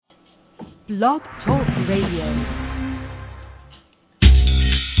Blog Talk Radio.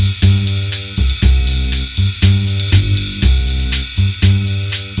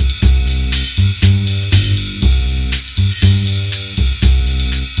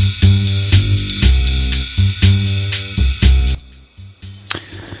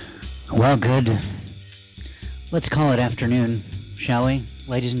 Well, good. Let's call it afternoon, shall we?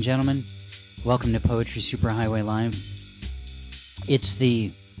 Ladies and gentlemen, welcome to Poetry Superhighway Live. It's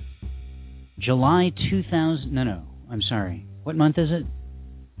the July 2000... I'm sorry. What month is it?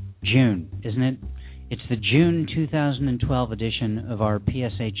 June, isn't it? It's the June 2012 edition of our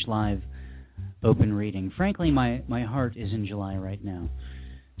PSH Live open reading. Frankly, my heart is in July right now,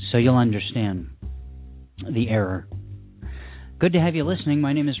 so you'll understand the error. Good to have you listening.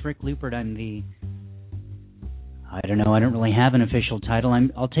 My name is Rick Lupert. I'm the... I don't really have an official title.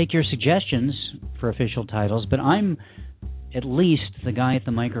 I'll take your suggestions for official titles, but I'm at least the guy at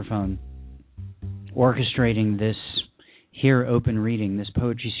the microphone orchestrating this here open reading, this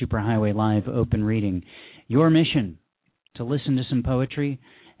Poetry Superhighway Live open reading. Your mission, to listen to some poetry,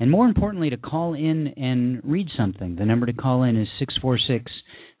 and more importantly, to call in and read something. The number to call in is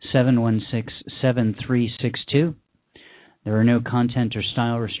 646-716-7362. There are no content or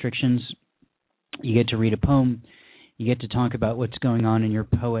style restrictions. You get to read a poem. You get to talk about what's going on in your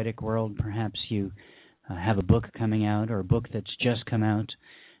poetic world. Perhaps you have a book coming out or a book that's just come out.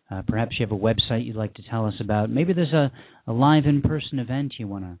 Perhaps you have a website you'd like to tell us about. Maybe there's a live in-person event you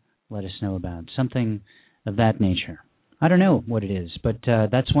want to let us know about, something of that nature. I don't know what it is, but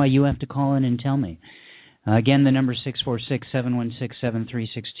that's why you have to call in and tell me. Again, the number is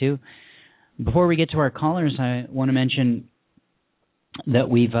 646-716-7362. Before we get to our callers, I want to mention that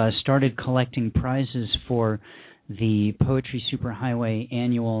we've started collecting prizes for the Poetry Superhighway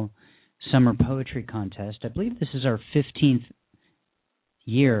annual summer poetry contest. I believe this is our 15th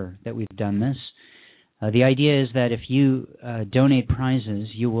year that we've done this. The idea is that if you donate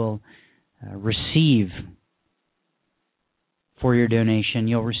prizes, you will receive, for your donation,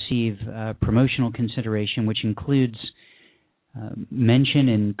 you'll receive promotional consideration, which includes mention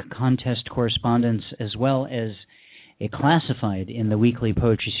in contest correspondence, as well as a classified in the weekly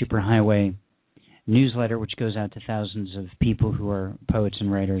Poetry Superhighway newsletter, which goes out to thousands of people who are poets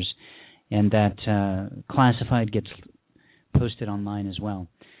and writers, and that classified gets posted online as well.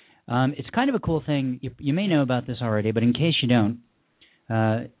 It's kind of a cool thing. You may know about this already, but in case you don't,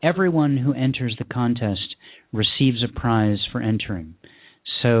 everyone who enters the contest receives a prize for entering.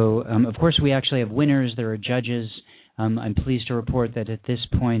 So, of course, we actually have winners. There are judges. I'm pleased to report that at this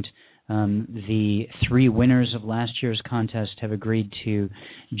point, the 3 winners of last year's contest have agreed to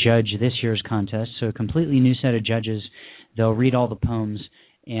judge this year's contest. So a completely new set of judges. They'll read all the poems.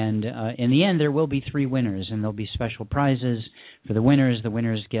 And in the end, there will be 3 winners, and there'll be special prizes for the winners. The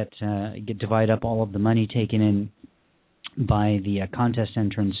winners get divide up all of the money taken in by the contest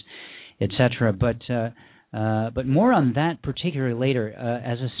entrants, etc. But more on that particularly later.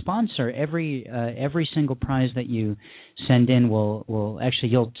 As a sponsor, every single prize that you send in will actually,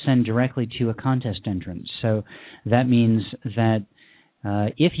 you'll send directly to a contest entrant. So that means that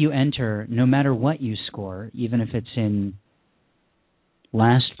if you enter, no matter what you score, even if it's in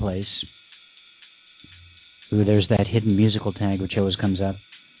last place, there's that hidden musical tag which always comes up.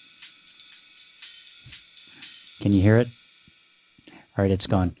 Can you hear it? All right, it's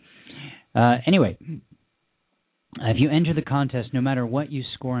gone. Anyway, if you enter the contest, no matter what you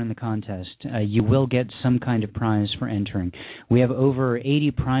score in the contest, you will get some kind of prize for entering. We have over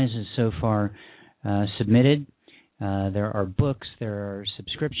 80 prizes so far submitted. There are books, there are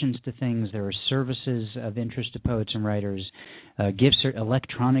subscriptions to things, there are services of interest to poets and writers,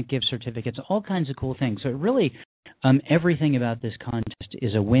 electronic gift certificates, all kinds of cool things. So it really, everything about this contest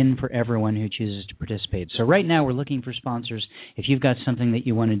is a win for everyone who chooses to participate. So right now we're looking for sponsors. If you've got something that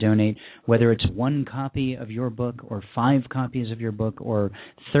you want to donate, whether it's 1 copy of your book or 5 copies of your book or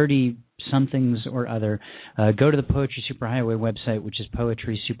 30-somethings or other, go to the Poetry Superhighway website, which is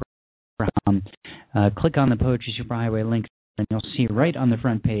poetrysuper.com. Click on the Poetry Superhighway link, and you'll see right on the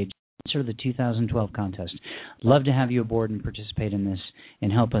front page, sort of the 2012 contest. Love to have you aboard and participate in this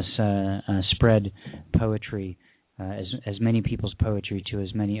and help us spread poetry, as many people's poetry to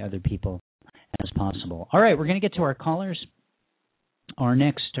as many other people as possible. All right, we're going to get to our callers. Our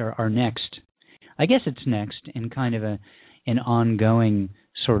next, I guess it's next in kind of an ongoing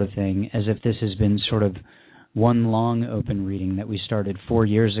sort of thing, as if this has been sort of one long open reading that we started 4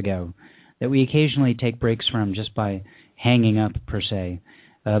 years ago, that we occasionally take breaks from just by hanging up, per se.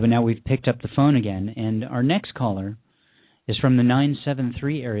 But now we've picked up the phone again, and our next caller is from the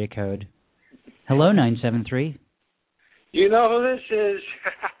 973 area code. Hello, 973. You know who this is?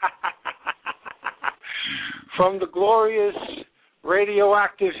 from the glorious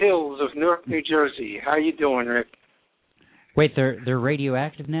radioactive hills of Newark, New Jersey. How you doing, Rick? Wait, they're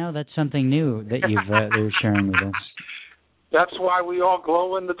radioactive now? That's something new that you're sharing with us. That's why we all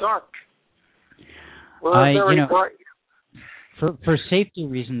glow in the dark. We're very bright. For safety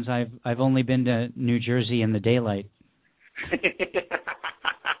reasons, I've only been to New Jersey in the daylight.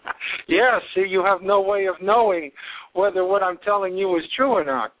 Yeah, see, you have no way of knowing whether what I'm telling you is true or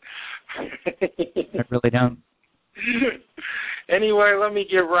not. I really don't. Anyway, let me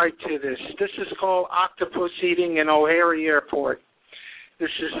get right to this. This is called Octopus Eating in O'Hare Airport. This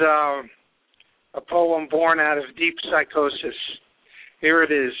is a poem born out of deep psychosis. Here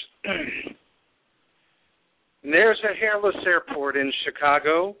it is. There's a hairless airport in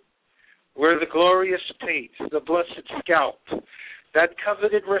Chicago where the glorious pate, the blessed scalp, that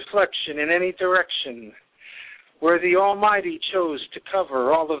coveted reflection in any direction, where the Almighty chose to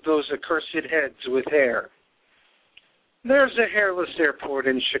cover all of those accursed heads with hair. There's a hairless airport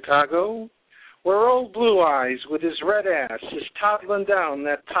in Chicago where old Blue Eyes with his red ass is toddling down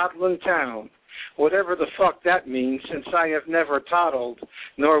that toddling town, whatever the fuck that means, since I have never toddled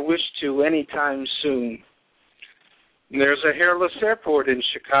nor wish to anytime soon. There's a hairless airport in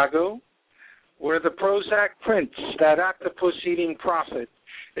Chicago where the Prozac prince, that octopus-eating prophet,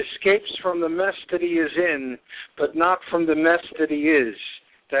 escapes from the mess that he is in, but not from the mess that he is,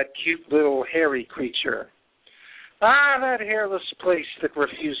 that cute little hairy creature. Ah, that hairless place that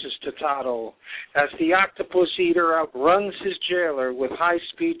refuses to toddle, as the octopus eater outruns his jailer with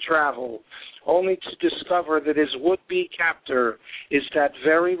high-speed travel, only to discover that his would-be captor is that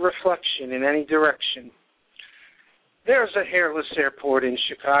very reflection in any direction. There's a hairless airport in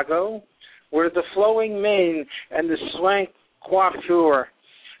Chicago where the flowing mane and the swank coiffure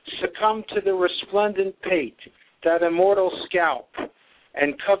succumb to the resplendent pate, that immortal scalp,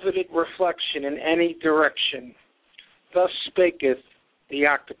 and coveted reflection in any direction. Thus spaketh the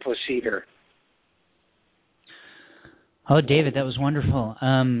octopus eater. Oh, David, that was wonderful,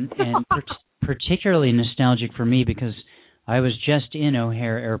 and particularly nostalgic for me because I was just in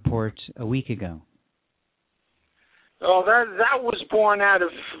O'Hare Airport a week ago. Oh, that was born out of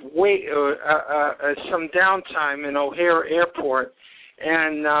some downtime in O'Hare Airport,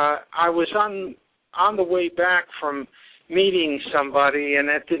 and I was on the way back from meeting somebody, and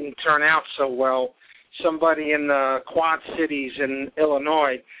that didn't turn out so well. Somebody in the Quad Cities in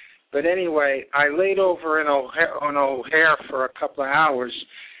Illinois. But anyway, I laid over on O'Hare for a couple of hours,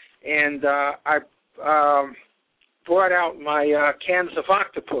 and I brought out my cans of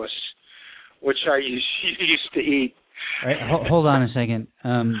octopus, which I used to eat. All right, hold on a second.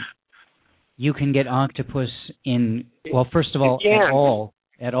 You can get octopus in, well, first of all,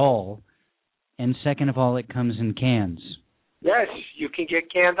 at all, and second of all, it comes in cans. Yes, you can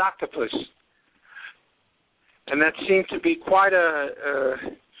get canned octopus. And that seemed to be quite a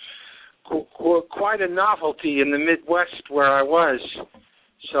novelty in the Midwest where I was.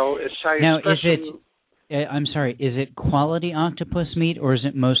 So now, I'm sorry, is it quality octopus meat or is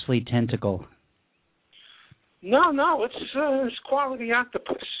it mostly tentacle? No, it's quality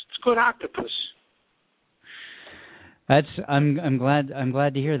octopus. It's good octopus. I'm glad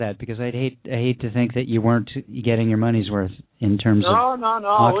to hear that because I hate to think that you weren't getting your money's worth in terms of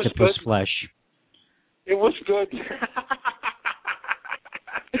octopus flesh. It was good.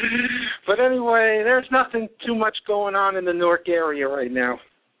 But anyway, there's nothing too much going on in the Newark area right now.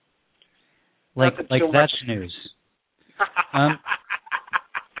 Like that's news.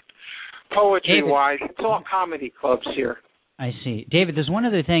 Poetry-wise, it's all comedy clubs here. I see. David, there's one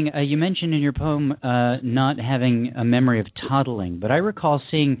other thing. You mentioned in your poem not having a memory of toddling, but I recall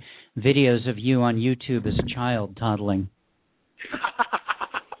seeing videos of you on YouTube as a child toddling.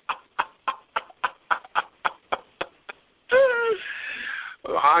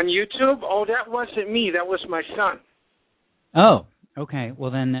 On YouTube? Oh, that wasn't me. That was my son. Oh, okay.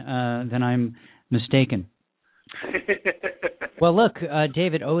 Well, then I'm mistaken. Well, look,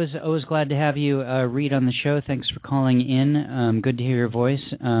 David, always glad to have you read on the show. Thanks for calling in. Good to hear your voice.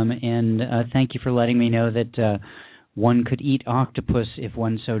 And thank you for letting me know that one could eat octopus if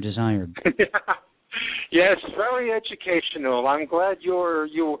one so desired. Yes, very educational. I'm glad you were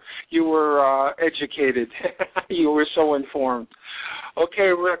educated. You were so informed.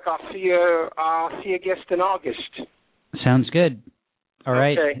 Okay, Rick, I'll see you guest in August. Sounds good. All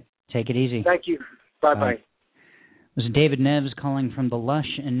right. Okay. Take it easy. Thank you. Bye-bye. This is David Neves calling from the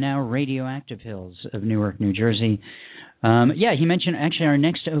lush and now radioactive hills of Newark, New Jersey. He mentioned actually our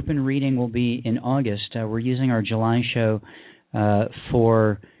next open reading will be in August. We're using our July show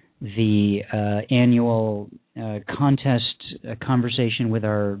for the annual contest conversation with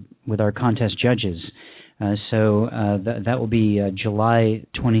our contest judges. So that will be July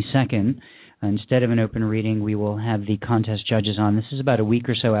 22nd. Instead of an open reading, we will have the contest judges on. This is about a week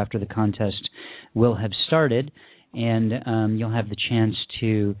or so after the contest will have started, and you'll have the chance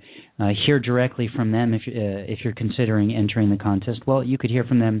to hear directly from them if you're considering entering the contest. Well, you could hear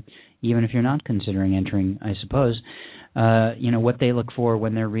from them even if you're not considering entering, I suppose. What they look for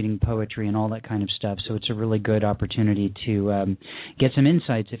when they're reading poetry and all that kind of stuff. So it's a really good opportunity to get some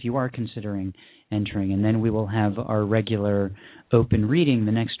insights if you are considering entering. And then we will have our regular open reading,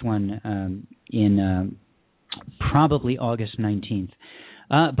 the next one in probably August 19th.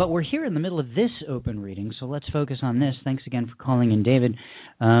 But we're here in the middle of this open reading, so let's focus on this. Thanks again for calling in, David.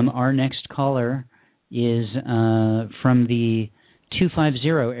 Our next caller is from the 250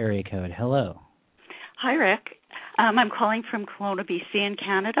 area code. Hello. Hi, Rick. I'm calling from Kelowna, BC in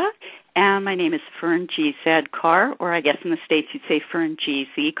Canada, and my name is Fern G.Z. Carr, or I guess in the States you'd say Fern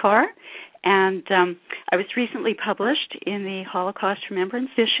G.Z. Carr. And I was recently published in the Holocaust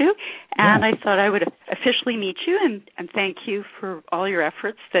Remembrance issue, and I thought I would officially meet you and thank you for all your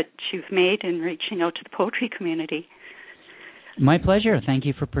efforts that you've made in reaching out to the poetry community. My pleasure. Thank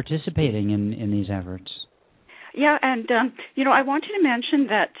you for participating in these efforts. Yeah, and, I wanted to mention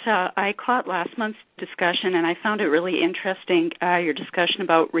that I caught last month's discussion, and I found it really interesting, your discussion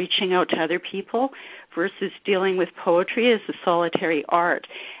about reaching out to other people versus dealing with poetry as a solitary art.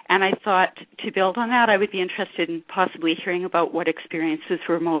 And I thought to build on that, I would be interested in possibly hearing about what experiences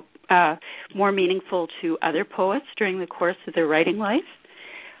were more meaningful to other poets during the course of their writing life.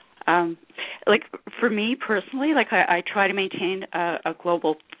 For me personally, I try to maintain a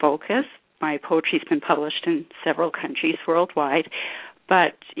global focus. My poetry's been published in several countries worldwide,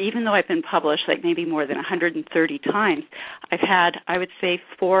 but even though I've been published maybe more than 130 times, I've had, I would say,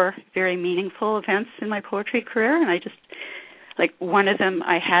 4 very meaningful events in my poetry career, and I just, one of them,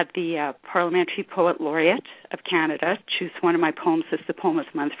 I had the Parliamentary Poet Laureate of Canada choose one of my poems as the Poem of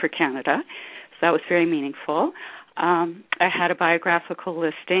the Month for Canada, so that was very meaningful. I had a biographical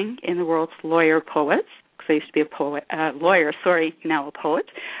listing in the World's Lawyer Poets, because I used to be now a poet.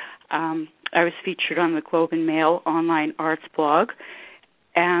 I was featured on the Globe and Mail online arts blog.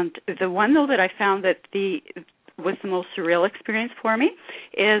 And the one, though, that I found that was the most surreal experience for me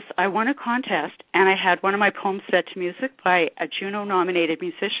is I won a contest, and I had one of my poems set to music by a Juno-nominated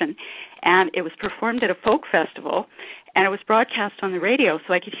musician, and it was performed at a folk festival, and it was broadcast on the radio,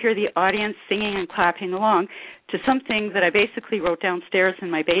 so I could hear the audience singing and clapping along to something that I basically wrote downstairs in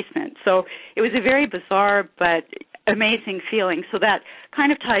my basement. So it was a very bizarre but amazing feeling. So that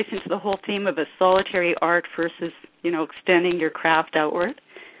kind of ties into the whole theme of a solitary art versus, extending your craft outward.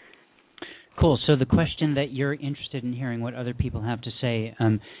 Cool. So the question that you're interested in hearing what other people have to say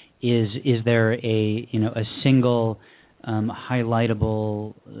is there a single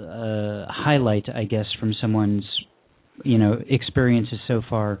highlightable highlight, I guess, from someone's experiences so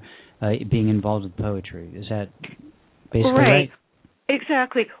far being involved with poetry? Is that basically right?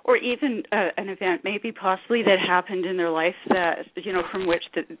 Exactly. Or even an event, maybe possibly that happened in their life that, from which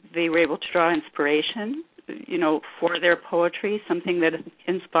they were able to draw inspiration, for their poetry, something that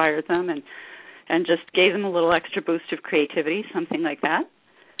inspired them and just gave them a little extra boost of creativity, something like that.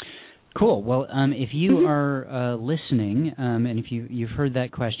 Cool. Well, if you are listening, and if you've heard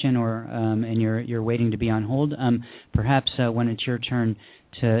that question, or and you're waiting to be on hold, perhaps when it's your turn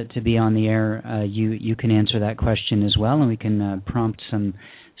to be on the air, you can answer that question as well, and we can prompt some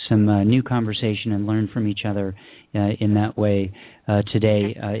new conversation and learn from each other in that way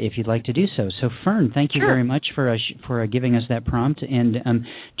today, if you'd like to do so. So, Fern, thank you very much for giving us that prompt. And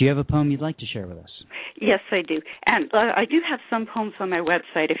do you have a poem you'd like to share with us? Yes, I do. And I do have some poems on my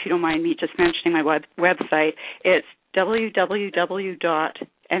website, if you don't mind me just mentioning my website. It's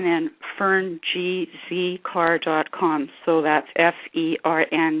and then ferngzcarr.com. So that's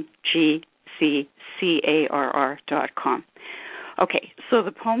FERNGZCARR.com. Okay, so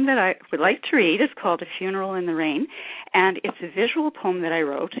the poem that I would like to read is called A Funeral in the Rain, and it's a visual poem that I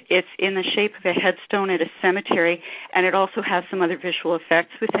wrote. It's in the shape of a headstone at a cemetery, and it also has some other visual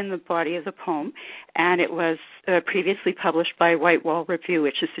effects within the body of the poem, and it was previously published by White Wall Review,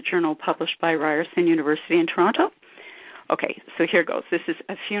 which is a journal published by Ryerson University in Toronto. Okay, so here goes. This is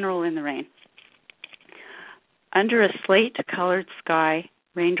A Funeral in the Rain. Under a slate-colored sky,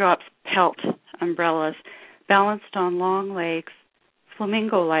 raindrops pelt umbrellas balanced on long legs,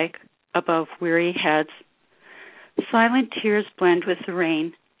 flamingo-like above weary heads. Silent tears blend with the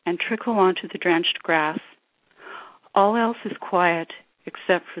rain and trickle onto the drenched grass. All else is quiet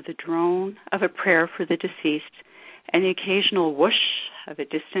except for the drone of a prayer for the deceased and the occasional whoosh of a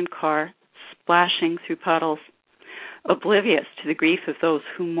distant car splashing through puddles, oblivious to the grief of those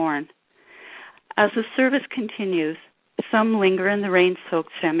who mourn. As the service continues, some linger in the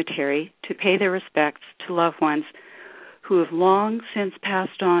rain-soaked cemetery to pay their respects to loved ones who have long since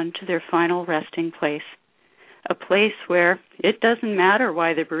passed on to their final resting place, a place where it doesn't matter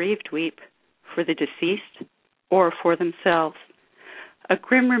why the bereaved weep, for the deceased or for themselves, a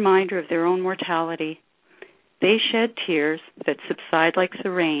grim reminder of their own mortality. They shed tears that subside like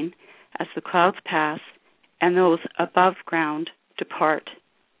the rain as the clouds pass and those above ground depart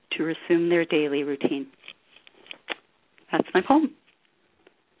to resume their daily routine. That's my poem.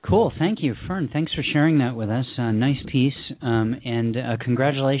 Cool. Thank you, Fern. Thanks for sharing that with us. Nice piece, and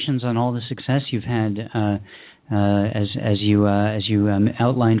congratulations on all the success you've had as you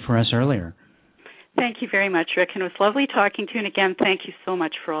outlined for us earlier. Thank you very much, Rick, and it was lovely talking to you. And again, thank you so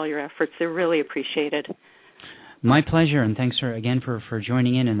much for all your efforts. They're really appreciated. My pleasure, and thanks again for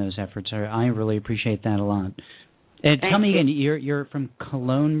joining in those efforts. I really appreciate that a lot. Tell me again, you're from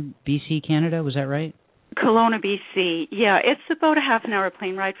Kelowna, BC, Canada, was that right? Kelowna, BC. Yeah, it's about a half an hour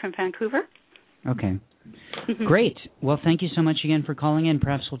plane ride from Vancouver. Okay. Great. Well, thank you so much again for calling in.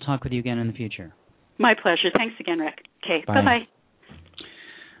 Perhaps we'll talk with you again in the future. My pleasure. Thanks again, Rick. Okay, bye. Bye-bye.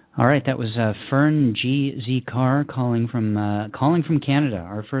 All right, that was Fern G.Z. Carr calling from Canada,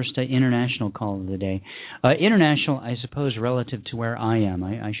 our first international call of the day. International, I suppose, relative to where I am.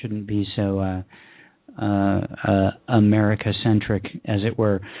 I shouldn't be so America-centric, as it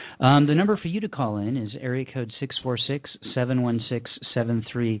were. The number for you to call in is area code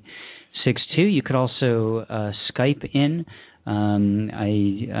 646-716-7362. You could also Skype in.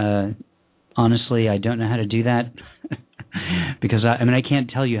 Honestly, I don't know how to do that. Because I can't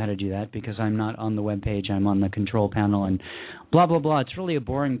tell you how to do that because I'm not on the web page. I'm on the control panel and blah blah blah. It's really a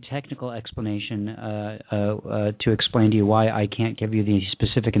boring technical explanation to explain to you why I can't give you the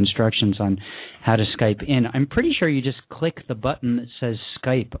specific instructions on how to Skype in. I'm pretty sure you just click the button that says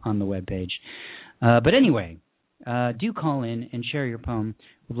Skype on the web page. But anyway, do call in and share your poem.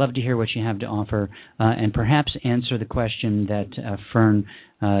 We'd love to hear what you have to offer and perhaps answer the question that Fern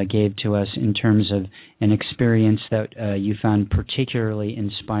gave to us in terms of an experience that you found particularly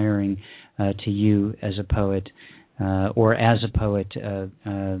inspiring to you as a poet or as a poet,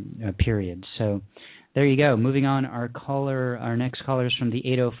 period. So there you go. Moving on, our next caller is from the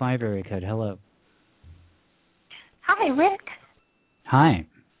 805 area code. Hello. Hi, Rick. Hi.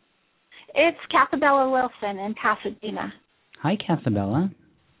 It's Cathabella Wilson in Pasadena. Hi, Cathabella.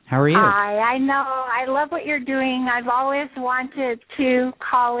 How are you? Hi, I know. I love what you're doing. I've always wanted to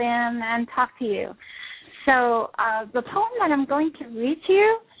call in and talk to you. So the poem that I'm going to read to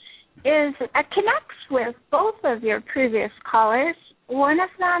you connects with both of your previous callers. One of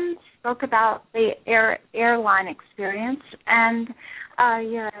them spoke about the airline experience, and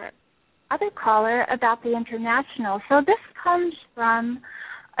your other caller about the international. So this comes from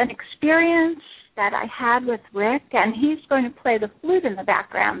an experience that I had with Rick, and he's going to play the flute in the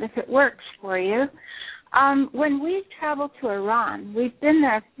background if it works for you. When we traveled to Iran, we've been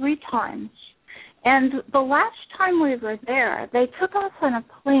there 3 times, and the last time we were there, they took us on a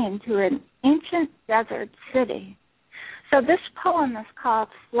plane to an ancient desert city. So this poem is called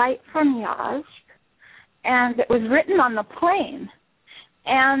Flight from Yazd, and it was written on the plane.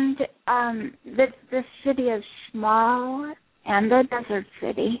 And this city is small and a desert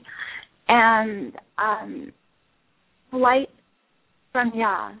city, and Flight from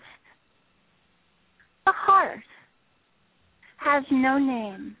Yazd. The heart has no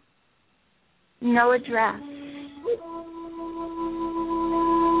name, no address.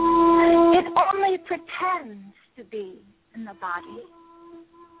 It only pretends to be in the body.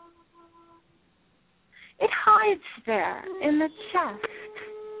 It hides there in the chest,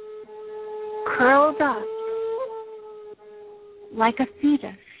 curled up like a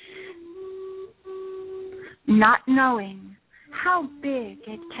fetus, not knowing how big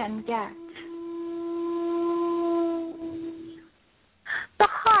it can get. The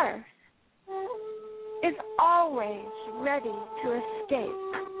heart is always ready to escape.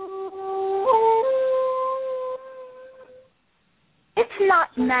 It's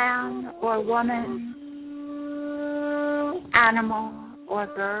not man or woman, animal or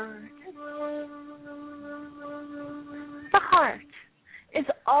bird. The heart is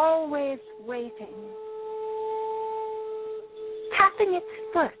always waiting, tapping its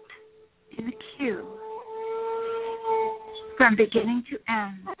foot in the queue, from beginning to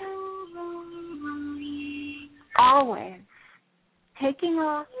end, always taking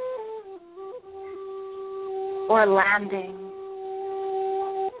off or landing,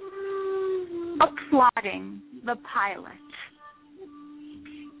 applauding the pilot.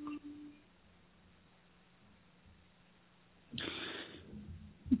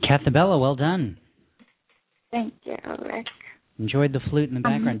 Cathabella, well done. Thank you, Rick. Enjoyed the flute in the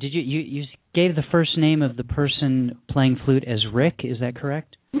background. Did you gave the first name of the person playing flute as Rick? Is that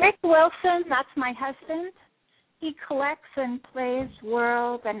correct? Rick Wilson, that's my husband. He collects and plays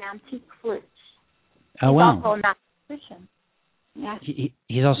world and antique flutes. Oh, wow. He's also a mathematician. Yeah.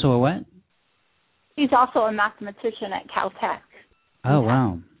 He's also a what? He's also a mathematician at Caltech. Oh,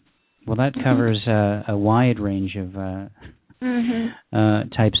 wow. Well, that covers a wide range of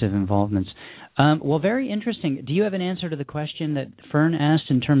types of involvements. Well, very interesting. Do you have an answer to the question that Fern asked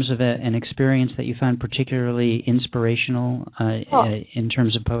in terms of an experience that you found particularly inspirational in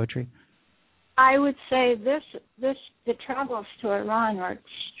terms of poetry? I would say the travels to Iran are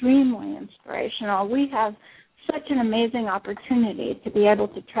extremely inspirational. We have such an amazing opportunity to be able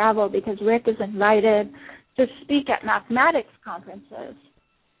to travel because Rick is invited to speak at mathematics conferences.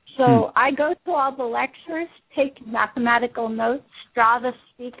 So I go to all the lectures, take mathematical notes, draw the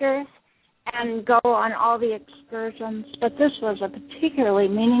speakers, and go on all the excursions. But this was a particularly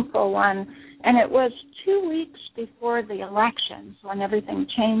meaningful one, and it was 2 weeks before the elections when everything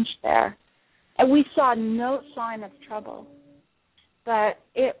changed there. And we saw no sign of trouble. But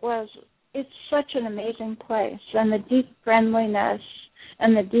it's such an amazing place, and the deep friendliness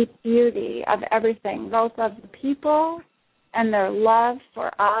and the deep beauty of everything, both of the people and their love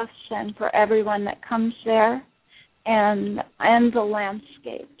for us and for everyone that comes there, and the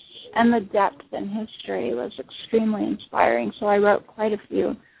landscapes and the depth in history was extremely inspiring. So I wrote quite a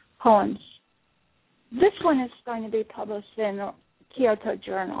few poems. This one is going to be published in Kyoto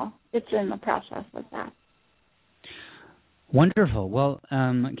Journal. It's in the process of that. Wonderful. Well,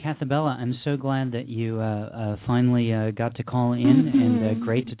 Cathabella, I'm so glad that you finally got to call in, and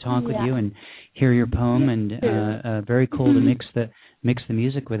great to talk with you and hear your poem, and very cool to mix the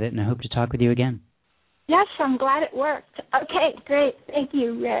music with it, and I hope to talk with you again. Yes, I'm glad it worked. Okay, great. Thank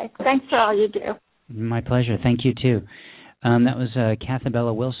you, Rick. Thanks for all you do. My pleasure. Thank you, too. That was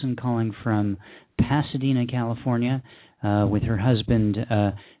Cathabella Wilson calling from Pasadena, California, with her husband,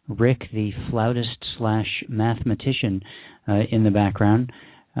 Rick, the flautist/mathematician, in the background,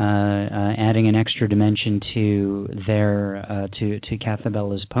 adding an extra dimension to to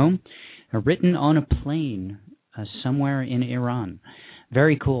Cathabella's poem, written on a plane somewhere in Iran.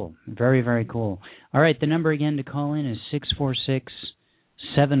 Very cool. Very, very cool. All right, the number again to call in is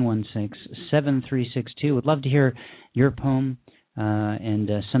 646-716-7362. Would love to hear your poem and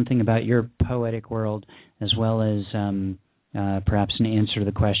something about your poetic world, as well as perhaps an answer to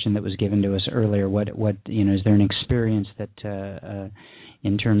the question that was given to us earlier. What is there an experience that,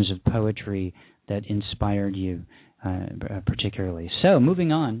 in terms of poetry, that inspired you particularly? So,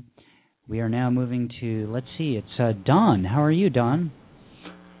 moving on, we are now moving to, let's see, it's Don. How are you, Don?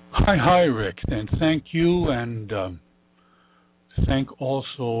 Hi, Rick, and thank you, and thank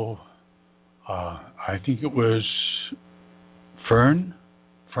also, I think it was Fern?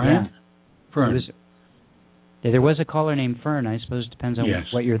 Yeah. Fern. There was a caller named Fern. I suppose it depends on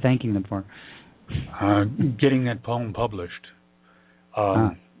what you're thanking them for. Getting that poem published.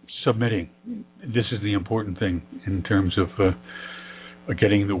 Submitting. This is the important thing in terms of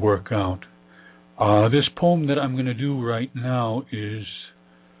getting the work out. This poem that I'm going to do right now is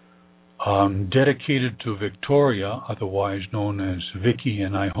dedicated to Victoria, otherwise known as Vicky,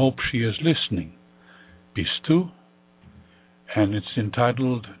 and I hope she is listening. Bist du? And it's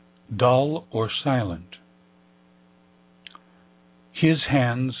entitled Dull or Silent. His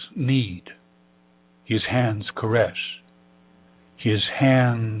hands knead, his hands caress, his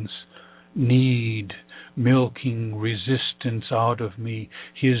hands knead, milking resistance out of me,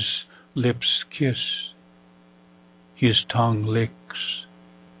 his lips kiss, his tongue licks,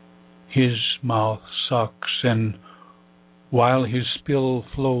 his mouth sucks, and while his spill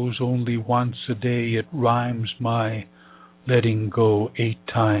flows only once a day, it rhymes my letting go 8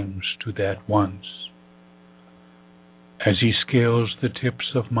 times to that once. As he scales the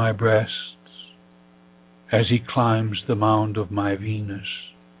tips of my breasts, as he climbs the mound of my Venus,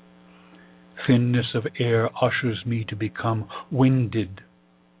 thinness of air ushers me to become winded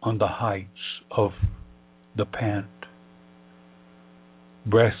on the heights of the pant.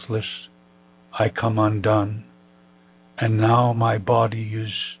 Breathless, I come undone, and now my body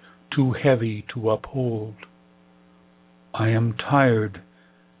is too heavy to uphold. I am tired,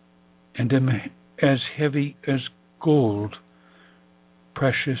 and am as heavy as gold,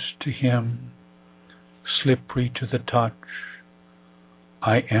 precious to him, slippery to the touch.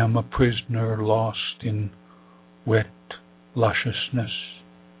 I am a prisoner lost in wet lusciousness.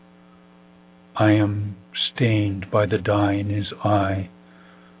 I am stained by the dye in his eye.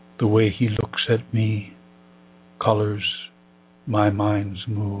 The way he looks at me colors my mind's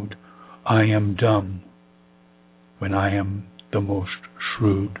mood. I am dumb when I am the most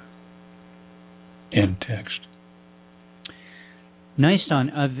shrewd. End text. Nice, Don.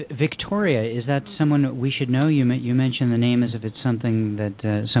 Victoria, is that someone we should know? You mentioned the name as if it's something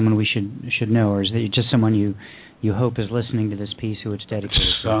that someone we should know, or is it just someone you hope is listening to this piece who it's dedicated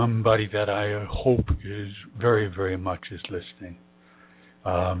to? Somebody that I hope is very, very much is listening.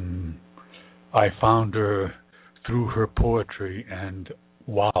 I found her through her poetry, and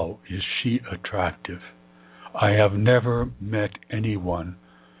wow, is she attractive. I have never met anyone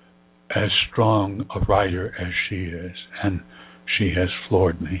as strong a writer as she is, and she has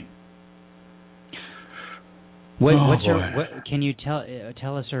floored me. Can you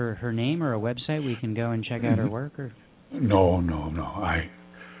tell us her name or a website we can go and check out her work? Or? No.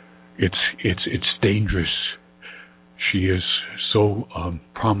 It's dangerous. She is so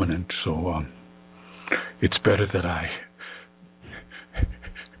prominent, so it's better that I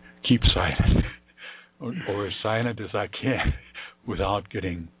keep silent, or as silent as I can, without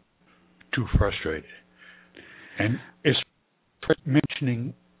getting too frustrated. And it's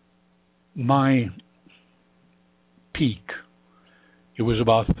mentioning my peak. It was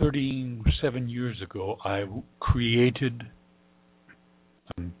about 37 years ago. I created,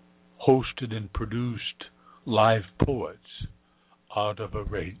 hosted, and produced live poets out of a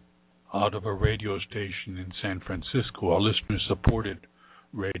radio station in San Francisco, a listener-supported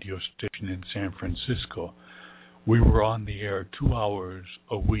radio station in San Francisco. We were on the air 2 hours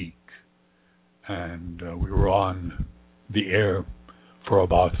a week, and we were on the air for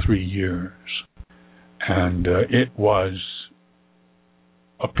about 3 years. And it was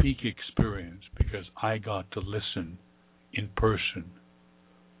a peak experience because I got to listen in person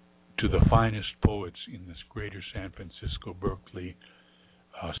to the finest poets in this greater San Francisco, Berkeley,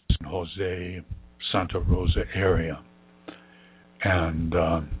 San Jose, Santa Rosa area. And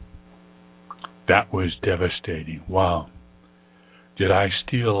that was devastating. Wow. Did I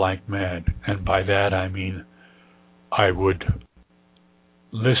steal like mad? And by that I mean I would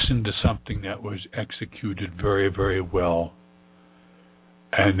listen to something that was executed very, very well,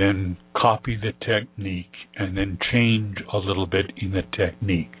 and then copy the technique, and then change a little bit in the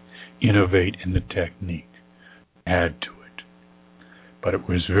technique, innovate in the technique, add to it. But it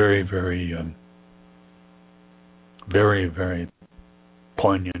was very, very, very, very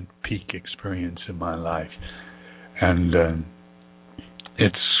poignant peak experience in my life. And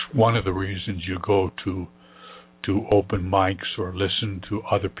it's one of the reasons you go to open mics or listen to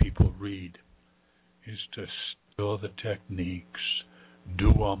other people read, is to steal the techniques,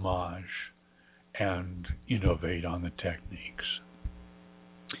 do homage, and innovate on the techniques.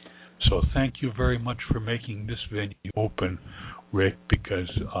 So thank you very much for making this venue open, Rick, because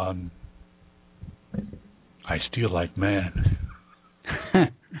I steal like mad.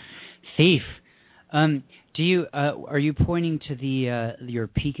 Thief. Do you are you pointing to the your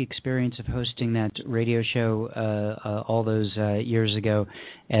peak experience of hosting that radio show all those years ago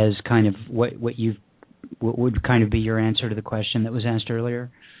as kind of what would kind of be your answer to the question that was asked earlier?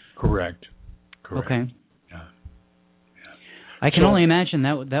 Correct. Okay. Yeah. I can only imagine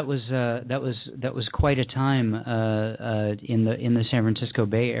that was quite a time in the San Francisco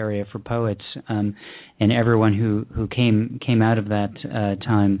Bay Area for poets, and everyone who came out of that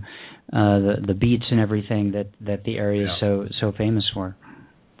time. The beats and everything that the area is so famous for.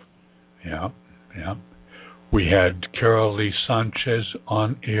 Yeah. We had Carol Lee Sanchez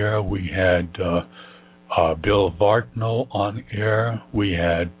on air. We had Bill Vartnell on air. We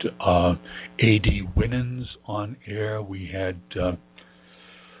had A.D. Winans on air. We had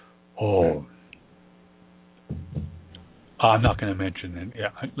I'm not going to mention it.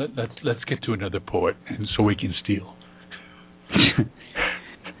 Yeah, let's get to another poet, and so we can steal.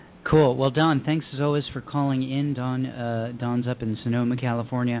 Cool. Well, Don, thanks as always for calling in. Don's up in Sonoma,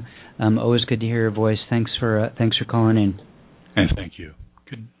 California. Always good to hear your voice. Thanks for calling in. And thank you.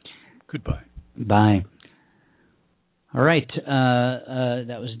 Goodbye. Bye. All right.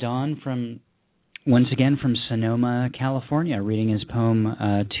 That was Don once again from Sonoma, California, reading his poem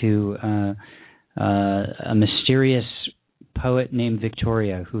to a mysterious poet named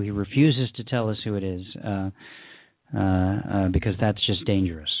Victoria, who he refuses to tell us who it is. Because that's just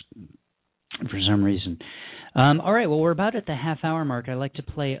dangerous for some reason. All right, well, we're about at the half-hour mark. I'd like to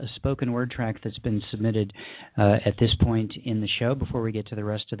play a spoken word track that's been submitted at this point in the show before we get to the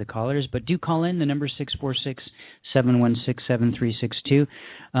rest of the callers. But do call in. The number is 646-716-7362.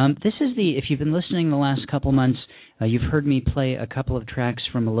 This is if you've been listening the last couple months, you've heard me play a couple of tracks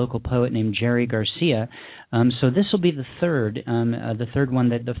from a local poet named Jerry Garcia. So this will be the third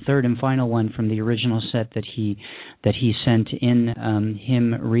and final one from the original set that he sent in,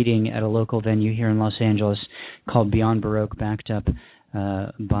 him reading at a local venue here in Los Angeles called Beyond Baroque, backed up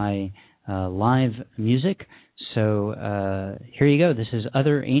by live music. So here you go. This is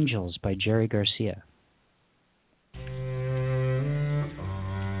Other Angels by Jerry Garcia.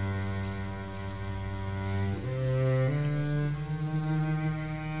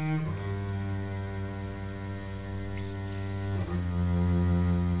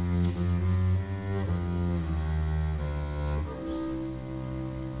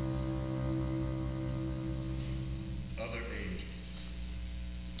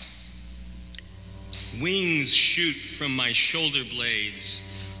 Wings shoot from my shoulder blades.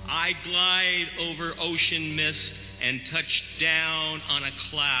 I glide over ocean mist and touch down on a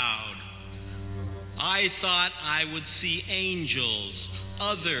cloud. I thought I would see angels,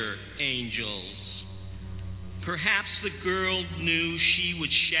 other angels. Perhaps the girl knew she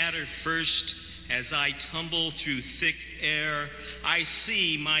would shatter first. As I tumble through thick air, I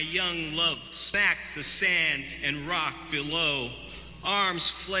see my young love smack the sand and rock below. Arms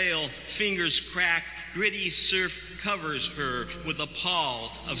flail, fingers crack, gritty surf covers her with a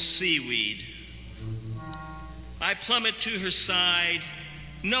pall of seaweed. I plummet to her side.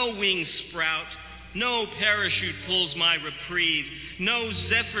 No wings sprout. No parachute pulls my reprieve. No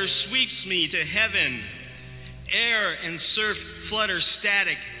zephyr sweeps me to heaven. Air and surf flutter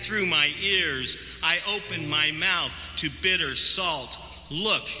static through my ears. I open my mouth to bitter salt,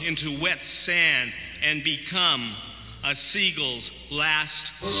 look into wet sand, and become a seagull's last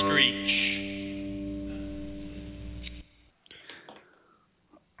screech.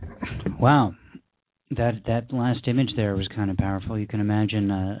 Wow, that last image there was kind of powerful. You can imagine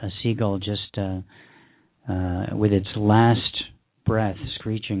a seagull just with its last breath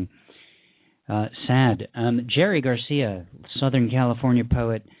screeching. Sad. Jerry Garcia, Southern California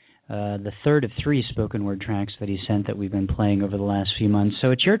poet, the third of 3 spoken word tracks that he sent that we've been playing over the last few months.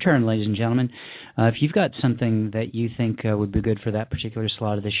 So it's your turn, ladies and gentlemen. If you've got something that you think would be good for that particular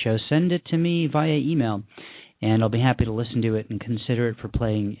slot of the show, send it to me via email, and I'll be happy to listen to it and consider it for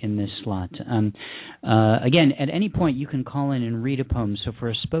playing in this slot. Again, at any point you can call in and read a poem. So for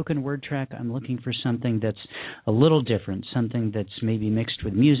a spoken word track, I'm looking for something that's a little different, something that's maybe mixed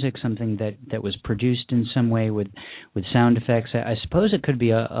with music, something that was produced in some way with sound effects. I suppose it could be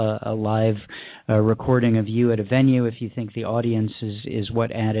a live recording of you at a venue if you think the audience is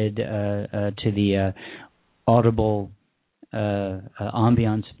what added to the audible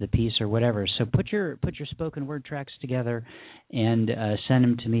ambiance of the piece or whatever. So put your spoken word tracks together and send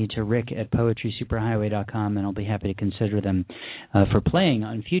them to me to rick@poetrysuperhighway.com, and I'll be happy to consider them for playing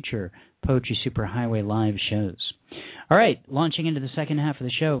on future Poetry Superhighway live shows. All right, launching into the second half of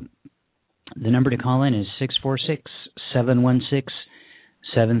the show. The number to call in is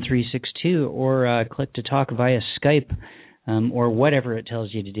 646-716-7362, or click to talk via Skype, or whatever it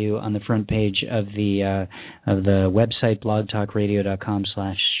tells you to do on the front page of the website,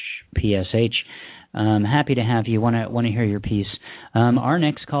 blogtalkradio.com/PSH. Happy to have you. Want to hear your piece. Our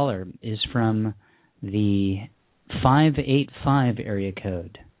next caller is from the 585 area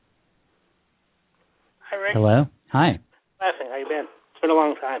code. Hi, Rick. Hello. Hi. Laughing. How you been? It's been a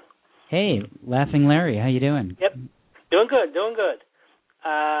long time. Hey, Laughing Larry. How you doing? Yep. Doing good.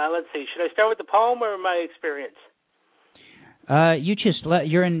 Let's see. Should I start with the poem or my experience?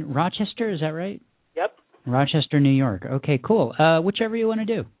 You're in Rochester, is that right? Yep. Rochester, New York. Okay, cool. Whichever you want to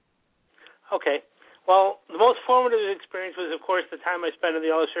do. Okay. Well, the most formative experience was, of course, the time I spent in the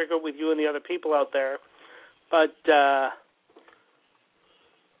Yellow Circle with you and the other people out there. But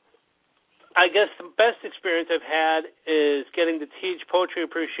I guess the best experience I've had is getting to teach poetry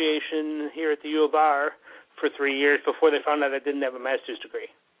appreciation here at the U of R for 3 years before they found out I didn't have a master's degree.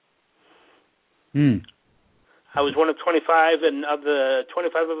 I was one of 25, and of the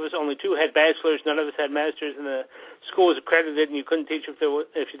 25 of us, only 2 had bachelors. None of us had masters, and the school was accredited, and you couldn't teach if you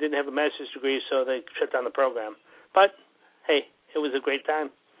didn't have a master's degree, so they shut down the program. But, hey, it was a great time.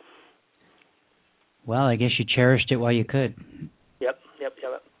 Well, I guess you cherished it while you could. Yep.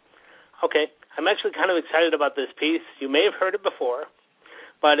 Okay, I'm actually kind of excited about this piece. You may have heard it before,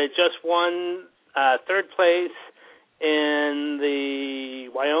 but it just won 3rd place in the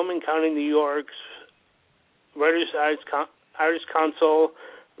Wyoming County, New York's Writers Artist Council's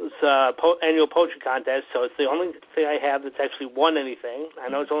annual poetry contest, so it's the only thing I have that's actually won anything. I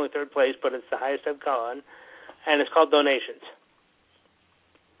know it's only 3rd place, but it's the highest I've gone, and it's called Donations.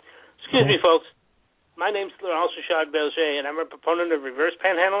 Excuse me, folks. My name's Laurence Richard Belger, and I'm a proponent of reverse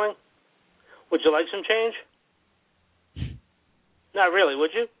panhandling. Would you like some change? Not really,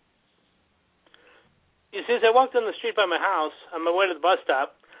 would you? You see, as I walked down the street by my house, on my way to the bus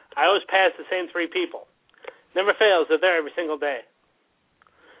stop, I always pass the same 3 people. Never fails, they're there every single day.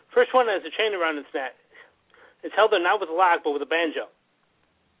 First one has a chain around its neck. It's held there not with a lock, but with a banjo.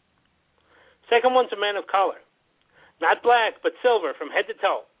 Second one's a man of color. Not black, but silver from head to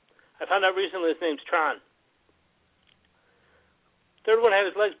toe. I found out recently his name's Tron. Third one had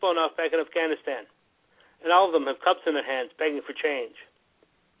his legs blown off back in Afghanistan. And all of them have cups in their hands, begging for change.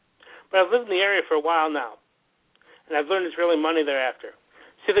 But I've lived in the area for a while now. And I've learned it's really money thereafter.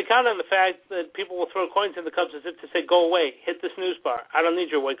 See, they count on the fact that people will throw coins in the cups as if to say, go away, hit the snooze bar. I don't need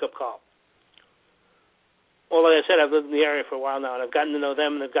your wake-up call. Well, like I said, I've lived in the area for a while now, and I've gotten to know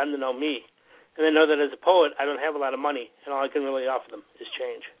them, and they've gotten to know me. And they know that as a poet, I don't have a lot of money, and all I can really offer them is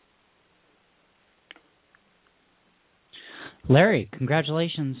change. Larry,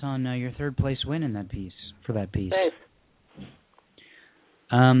 congratulations on your third-place win in that piece, for that piece. Thanks.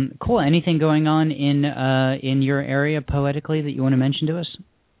 Cool. Anything going on in your area poetically that you want to mention to us?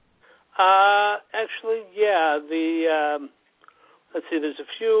 Actually, yeah. Let's see. There's a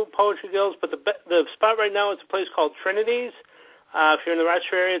few poetry guilds, but the spot right now is a place called Trinity's. If you're in the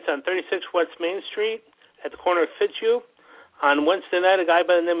Rochester area, it's on 36 West Main Street at the corner of Fitzhugh. On Wednesday night, a guy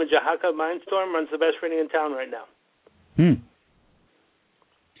by the name of Jahaka Mindstorm runs the best reading in town right now.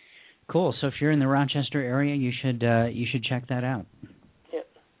 Cool. So if you're in the Rochester area, you should check that out.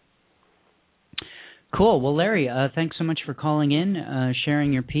 Cool. Well, Larry, thanks so much for calling in,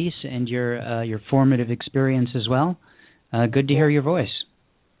 sharing your piece and your formative experience as well. Good to hear your voice.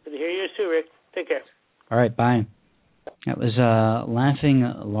 Good to hear yours too, Rick. Take care. All right. Bye. That was Laughing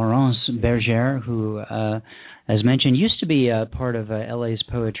Laurence Berger, who, as mentioned, used to be part of LA's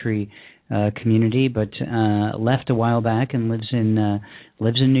poetry community, but left a while back and lives in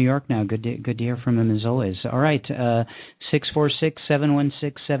New York now. Good to hear from him as always. All right.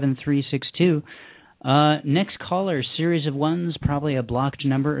 646-716-7362. Next caller, series of ones, probably a blocked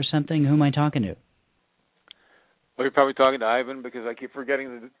number or something. Who am I talking to? Well, you're probably talking to Ivan because I keep forgetting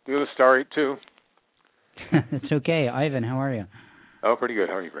to do the star 8 too. It's okay. Ivan, how are you? Oh, pretty good.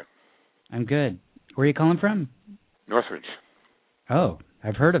 How are you, Rick? I'm good. Where are you calling from? Northridge. Oh,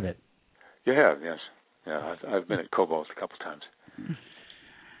 I've heard of it. You have, yes. Yeah, I've been at Cobalt a couple times.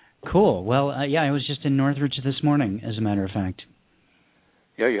 Cool. Well, yeah, I was just in Northridge this morning, as a matter of fact.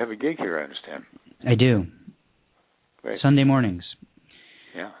 Yeah, you have a gig here, I understand. I do. Great. Sunday mornings.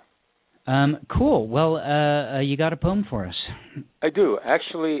 Yeah. Cool. Well, you got a poem for us. I do.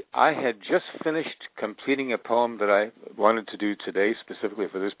 Actually, I had just finished completing a poem that I wanted to do today specifically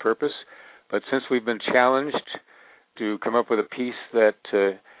for this purpose, but since we've been challenged to come up with a piece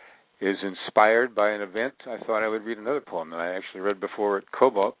that is inspired by an event, I thought I would read another poem that I actually read before at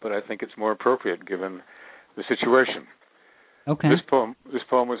Cobalt, but I think it's more appropriate given the situation. Okay. This poem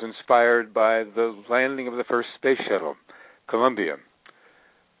was inspired by the landing of the first space shuttle, Columbia,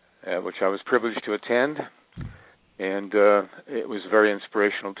 which I was privileged to attend, and it was very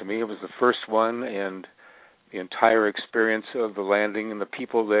inspirational to me. It was the first one, and the entire experience of the landing and the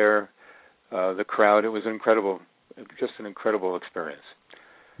people there, the crowd, it was incredible, just an incredible experience.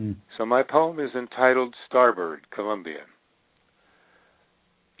 So my poem is entitled Starboard, Columbia.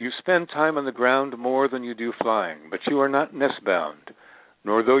 You spend time on the ground more than you do flying, but you are not nest-bound,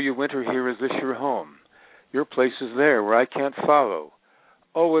 nor though you winter here is this your home. Your place is there where I can't follow.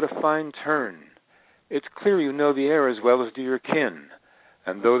 Oh, what a fine turn. It's clear you know the air as well as do your kin,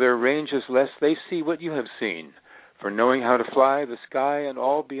 and though their range is less, they see what you have seen. For knowing how to fly, the sky and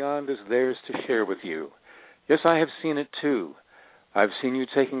all beyond is theirs to share with you. Yes, I have seen it too. I've seen you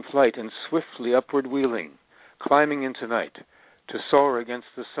taking flight and swiftly upward wheeling, climbing into night, to soar against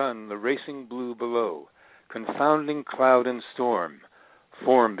the sun, the racing blue below, confounding cloud and storm,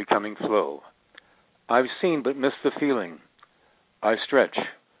 form becoming flow. I've seen but missed the feeling. I stretch,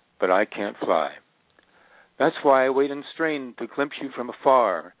 but I can't fly. That's why I wait and strain to glimpse you from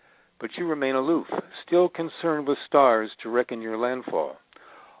afar, but you remain aloof, still concerned with stars to reckon your landfall.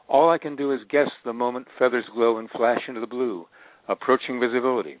 All I can do is guess the moment feathers glow and flash into the blue, approaching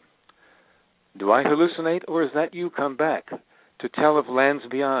visibility. Do I hallucinate, or is that you come back, to tell of lands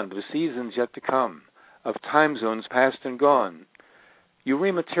beyond, of seasons yet to come, of time zones past and gone? You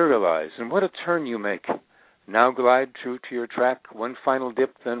rematerialize, and what a turn you make. Now glide true to your track, one final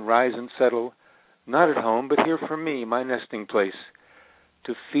dip, then rise and settle, not at home, but here for me, my nesting place,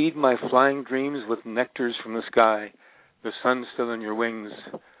 to feed my flying dreams with nectars from the sky, the sun still in your wings,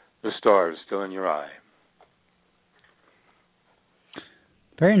 the stars still in your eye.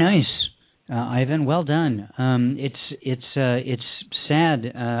 Very nice, Ivan. Well done. It's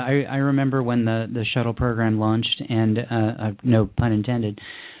sad. I remember when the shuttle program launched, and no pun intended.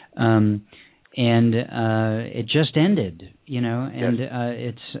 it just ended, and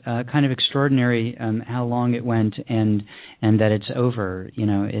yes. It's kind of extraordinary how long it went, and that it's over.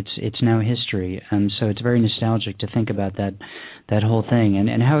 It's now history, so it's very nostalgic to think about that whole thing,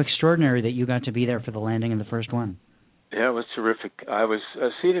 and how extraordinary that you got to be there for the landing of the first one. Yeah, it was terrific. I was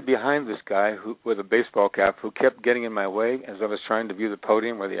seated behind this guy with a baseball cap who kept getting in my way as I was trying to view the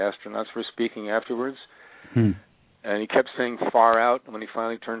podium where the astronauts were speaking afterwards. And he kept saying far out, and when he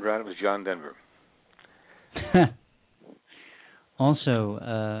finally turned around, it was John Denver. Also,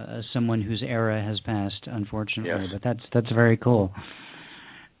 someone whose era has passed, unfortunately, yes. but that's very cool.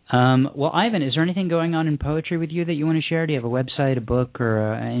 Well, Ivan, is there anything going on in poetry with you that you want to share? Do you have a website, a book,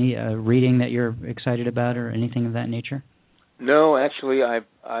 or any reading that you're excited about, or anything of that nature? No, actually,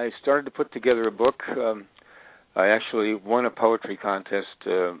 I started to put together a book. I actually won a poetry contest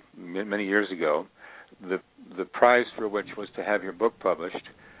many years ago. The prize for which was to have your book published,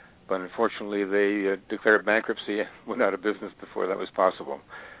 but unfortunately they declared bankruptcy and went out of business before that was possible.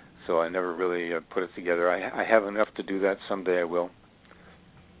 So I never really put it together. I have enough to do that. Someday I will.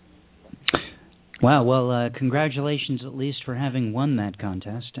 Wow, well, congratulations at least for having won that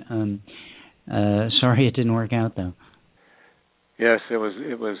contest. Sorry it didn't work out, though. Yes, it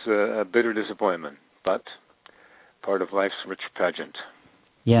was a bitter disappointment, but part of life's rich pageant.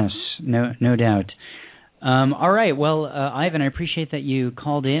 Yes, no doubt. All right, well, Ivan, I appreciate that you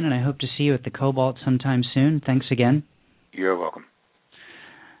called in, and I hope to see you at the Cobalt sometime soon. Thanks again. You're welcome.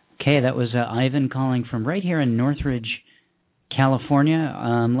 Okay, that was Ivan calling from right here in Northridge, California.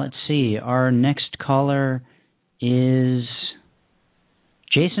 Let's see. Our next caller is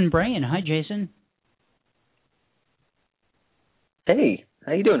Jason Brain. Hi, Jason. Hey,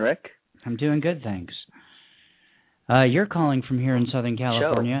 how you doing, Rick? I'm doing good, thanks. You're calling from here in Southern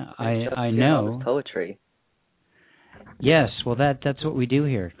California. I know. Poetry. Yes, well that's what we do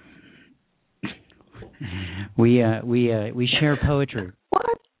here. We share poetry. What?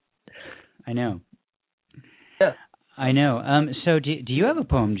 I know. Yeah. I know. So do you have a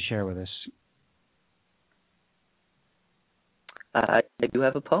poem to share with us? I do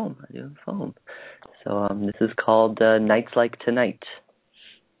have a poem. So this is called Nights Like Tonight.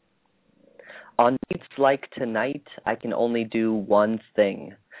 On nights like tonight, I can only do one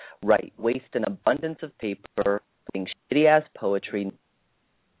thing. Write, waste an abundance of paper, putting shitty-ass poetry.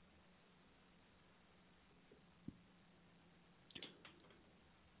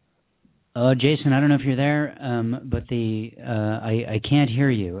 Jason, I don't know if you're there, but I can't hear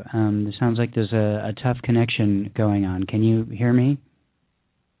you. It sounds like there's a tough connection going on. Can you hear me?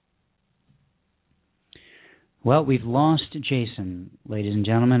 Well, we've lost Jason, ladies and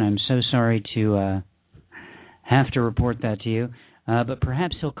gentlemen. I'm so sorry to have to report that to you. But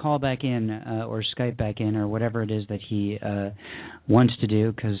perhaps he'll call back in or Skype back in or whatever it is that he wants to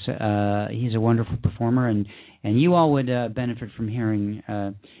do, because he's a wonderful performer, and you all would benefit from hearing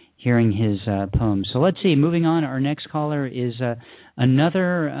his poems. So let's see. Moving on, our next caller is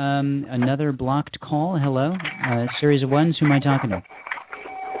another blocked call. Hello, series of ones. Who am I talking to?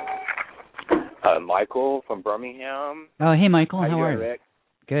 Michael from Birmingham. Oh, hey, Michael. How are you? Rick?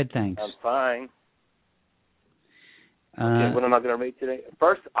 Good, thanks. I'm fine. Okay, what am I going to read today?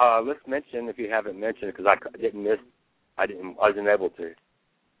 First, let's mention, if you haven't mentioned, because I wasn't able to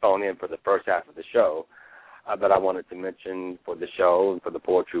phone in for the first half of the show, but I wanted to mention for the show and for the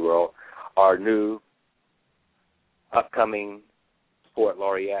poetry world, our new upcoming poet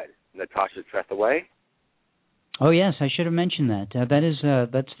laureate, Natasha Trethewey. Oh yes, I should have mentioned that.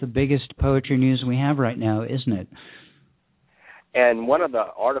 That's the biggest poetry news we have right now, isn't it? And one of the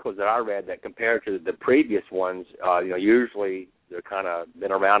articles that I read that compared to the previous ones, usually they're kind of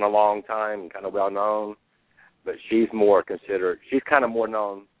been around a long time and kind of well known, but she's kind of more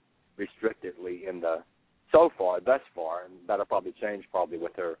known restrictedly thus far, and that'll probably change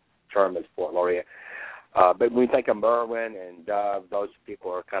with her term as poet laureate. But when we think of Merwin and Dove, those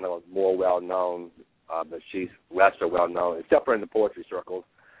people are kind of more well known, but she's lesser well known, except for in the poetry circles.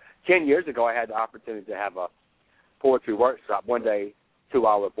 10 years ago, I had the opportunity to have a poetry workshop, one day,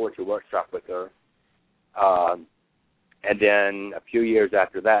 2-hour poetry workshop with her. And then a few years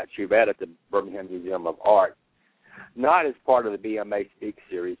after that, she read at the Birmingham Museum of Art, not as part of the BMA Speak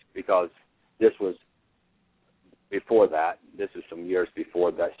series, because this was before that. This is some years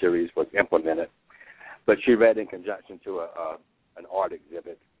before that series was implemented. But she read in conjunction to an art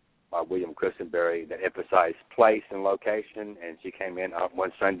exhibit by William Christenberry that emphasized place and location, and she came in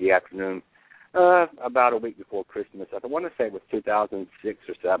one Sunday afternoon about a week before Christmas. I want to say it was 2006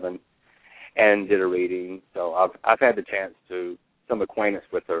 or 2007, and did a reading. So I've had the chance to some acquaintance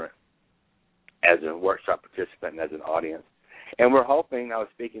with her as a workshop participant and as an audience. And we're hoping, I was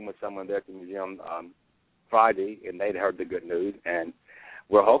speaking with someone there at the museum Friday, and they'd heard the good news, and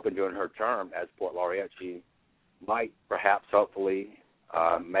we're hoping during her term as Port Laureate she might perhaps hopefully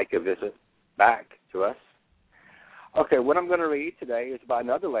make a visit back to us. Okay, what I'm going to read today is by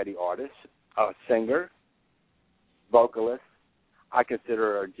another lady artist, a singer, vocalist. I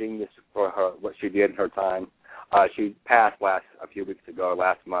consider her a genius for her what she did in her time. She passed a few weeks ago,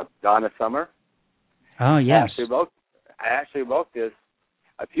 last month. Donna Summer. Oh, yes. I actually wrote this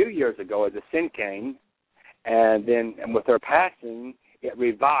a few years ago as a sin cane, and with her passing, it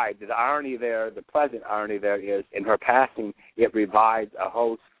revived. The irony there, the pleasant irony there is, in her passing, it revived a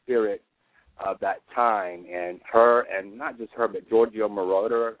whole spirit of that time, and her, and not just her, but Giorgio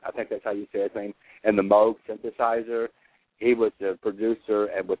Moroder, I think that's how you say his name, and the Moog synthesizer. He was the producer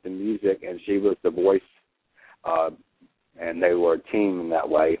and with the music, and she was the voice, and they were a team in that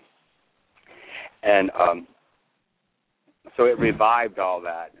way. And so it revived all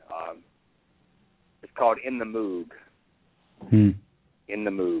that. It's called In the Moog. In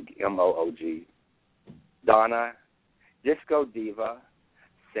the Moog, M-O-O-G. Donna, disco diva,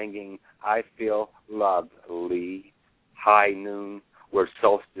 singing I Feel Lovely, high noon, where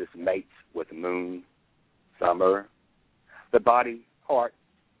solstice mates with moon, summer, the body part,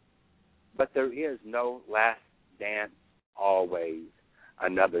 but there is no last dance, always,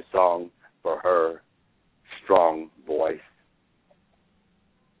 another song for her strong voice.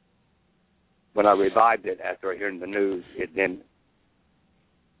 When I revived it after hearing the news, it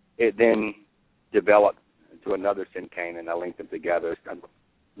then developed to another syncane, and I linked them together. It's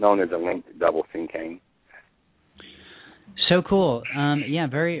known as a linked double syncane. So cool. Yeah,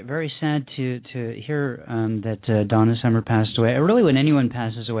 very, very sad to hear that Donna Summer passed away. Really, when anyone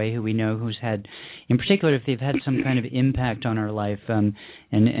passes away who we know who's had, in particular, if they've had some kind of impact on our life, and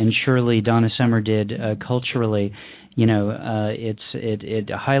surely Donna Summer did culturally, it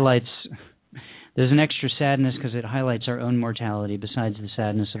highlights. There's an extra sadness because it highlights our own mortality besides the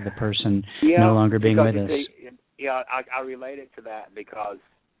sadness of the person no longer being with us. I relate it to that because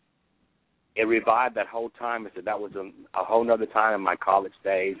it revived that whole time. I said that was a whole other time in my college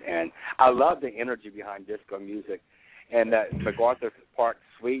days, and I love the energy behind disco music. And that MacArthur Park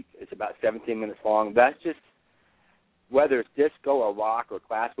Suite is about 17 minutes long. That's just, whether it's disco or rock or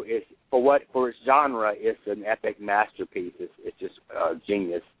classical, for its genre, it's an epic masterpiece. It's just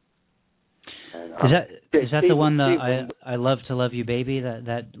genius. And, is that the one, I Love to Love You Baby,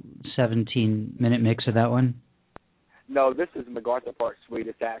 that 17-minute mix of that one? No, this is MacArthur Park Suite.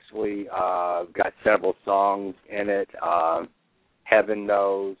 It's actually got several songs in it, Heaven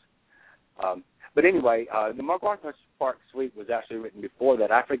Knows. But anyway, the MacArthur Park Suite was actually written before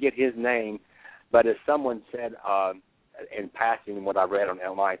that. I forget his name, but as someone said in passing what I read on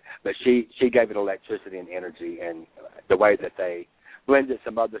online, but she gave it electricity and energy, and the way that they blended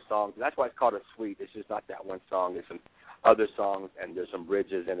some other songs. That's why it's called a suite. It's just not that one song. There's some other songs, and there's some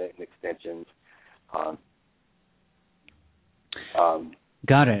bridges in it and extensions.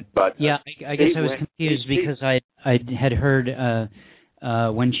 Got it. But yeah, I guess I was confused because I had heard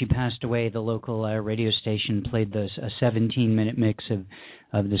when she passed away, the local radio station played a 17-minute mix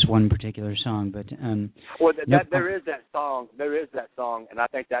of this one particular song. But there is that song. There is that song, and I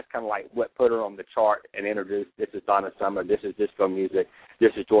think that's kind of like what put her on the chart and introduced. This is Donna Summer. This is disco music.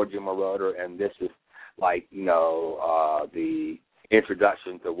 This is Giorgio Moroder, and this is like the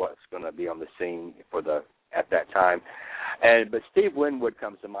introduction to what's going to be on the scene at that time. But Steve Winwood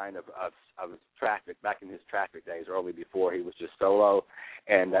comes to mind of Traffic, back in his Traffic days, early before he was just solo.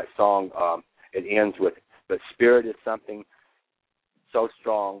 And that song, it ends with, "But spirit is something so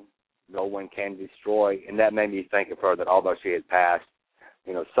strong no one can destroy." And that made me think of her, that although she had passed,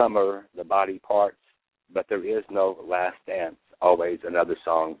 summer, the body parts, but there is no last dance, always another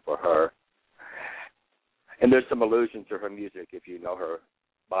song for her. And there's some allusion to her music if you know her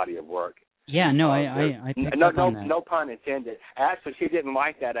body of work. Yeah, no, I picked up on that. No pun intended. Actually, she didn't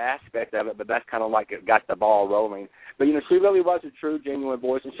like that aspect of it, but that's kind of like it got the ball rolling. But, she really was a true, genuine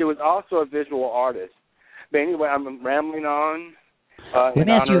voice, and she was also a visual artist. But anyway, I'm rambling on. Let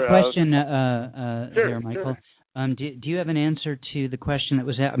me ask you a question sure, there, Michael. Sure. Do you have an answer to the question that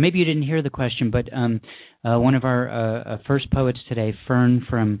was asked? Maybe you didn't hear the question, but one of our first poets today, Fern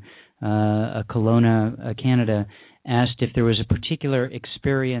from Kelowna, Canada, asked if there was a particular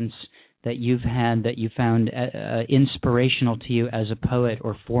experience that you've had that you found inspirational to you as a poet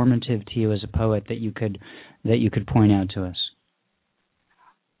or formative to you as a poet that you could point out to us.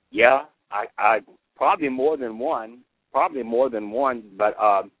 Yeah, I probably more than one, but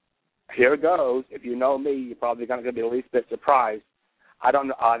here goes. If you know me, you're probably going to be at least a bit surprised. I don't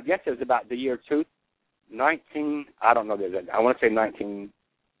know. I guess it was about the year I don't know, I want to say 19,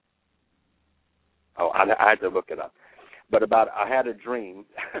 I had to look it up. But I had a dream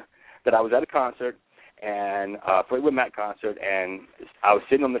that I was at a concert, and Fleetwood Mac concert, and I was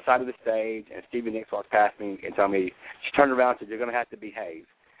sitting on the side of the stage, and Stevie Nicks walked past me and told me, she turned around and said, "You're going to have to behave."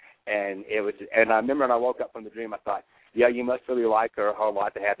 And I remember when I woke up from the dream, I thought, yeah, you must really like her a whole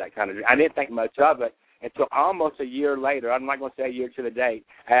lot to have that kind of dream. I didn't think much of it until almost a year later. I'm not going to say a year to the date.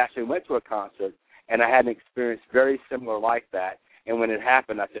 I actually went to a concert, and I had an experience very similar like that. And when it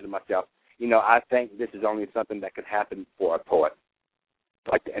happened, I said to myself, I think this is only something that could happen for a poet.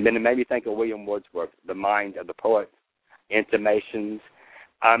 And then it made me think of William Wordsworth, the mind of the poet, intimations.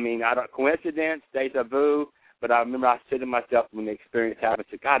 Coincidence, deja vu. But I remember I said to myself when the experience happened,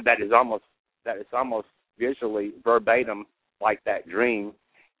 I said, God, that is almost visually verbatim like that dream.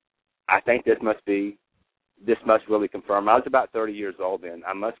 I think this must really confirm. I was about 30 years old then.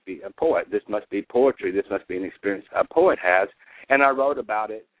 I must be a poet. This must be poetry. This must be an experience a poet has. And I wrote about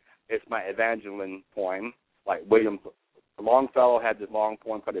it. It's my Evangeline poem. Like William Longfellow had this long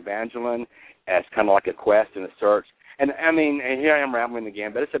poem called Evangeline as kind of like a quest and a search. And here I am rambling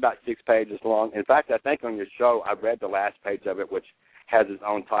again, but it's about 6 pages long. In fact, I think on your show I read the last page of it, which has its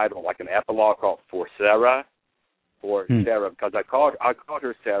own title, like an epilogue called For Sarah, because I called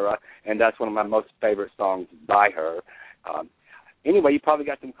her Sarah, and that's one of my most favorite songs by her. Anyway, you probably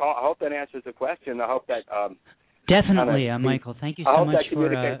got some call. I hope that answers the question. I hope that definitely, Michael. Thank you so much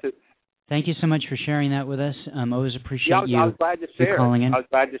thank you so much for sharing that with us. Always appreciate I was glad to share. Calling in. I was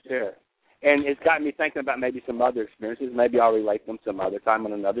glad to share. And it's got me thinking about maybe some other experiences. Maybe I'll relate them some other time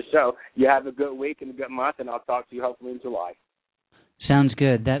on another show. You have a good week and a good month, and I'll talk to you hopefully in July. Sounds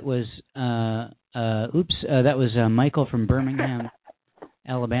good. That was Michael from Birmingham,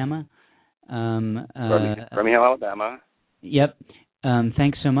 Alabama. Birmingham, Alabama. Yep.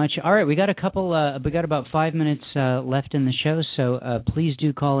 Thanks so much. All right, we got about 5 minutes left in the show, so please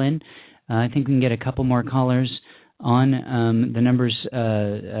do call in. I think we can get a couple more callers on. The number's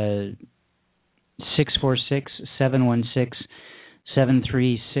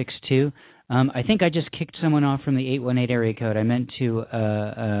 646-716-7362. I think I just kicked someone off from the 818 area code. I meant to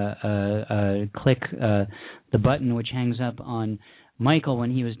click the button which hangs up on Michael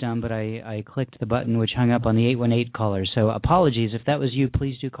when he was done, but I clicked the button which hung up on the 818 caller. So apologies. If that was you,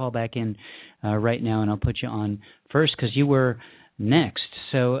 please do call back in right now, and I'll put you on first because you were next.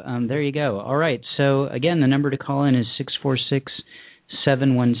 So there you go. All right. So, again, the number to call in is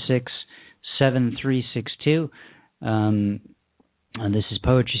 646-716-7362. This is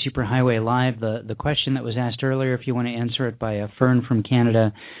Poetry Superhighway Live. The question that was asked earlier, if you want to answer it by Fern from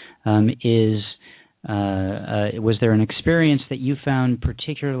Canada, is was there an experience that you found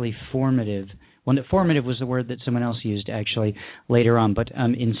particularly formative? Well, formative was the word that someone else used actually later on, but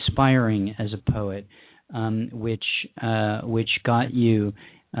inspiring as a poet, which got you.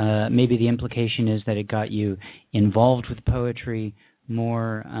 Maybe the implication is that it got you involved with poetry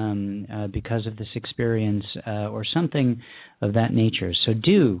more because of this experience or something of that nature. So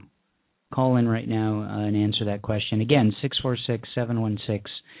do call in right now and answer that question. Again,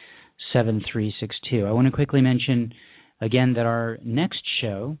 646-716-7362. I want to quickly mention again that our next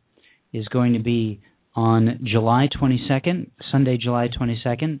show is going to be on July 22nd, Sunday, July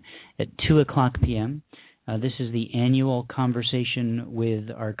 22nd at 2 o'clock p.m. This is the annual conversation with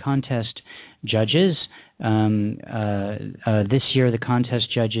our contest judges. This year, the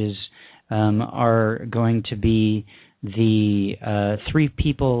contest judges are going to be the three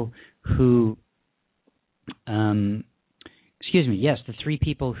people who, the three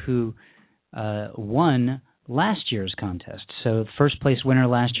people who won last year's contest. So first place winner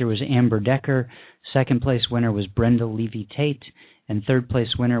last year was Amber Decker, second place winner was Brenda Levy-Tate, and third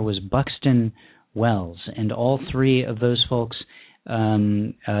place winner was Buxton Wells. And all three of those folks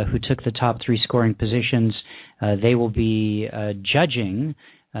who took the top three scoring positions, they will be judging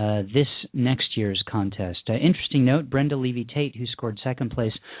this next year's contest. Interesting note, Brenda Levy-Tate, who scored second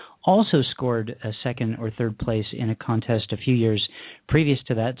place, also scored a second or third place in a contest a few years previous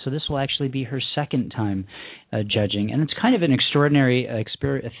to that, so this will actually be her second time judging. And it's kind of an extraordinary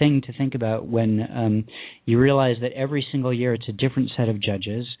thing to think about when you realize that every single year it's a different set of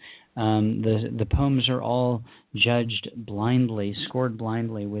judges. The poems are all judged blindly, scored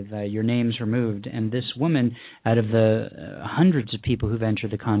blindly with your names removed. And this woman, out of the hundreds of people who've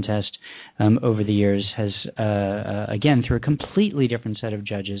entered the contest over the years, has, again, through a completely different set of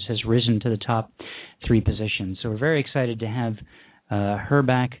judges, has risen to the top three positions. So we're very excited to have her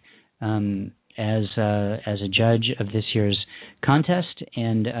back. as a judge of this year's contest,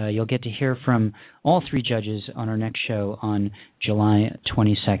 and you'll get to hear from all three judges on our next show on July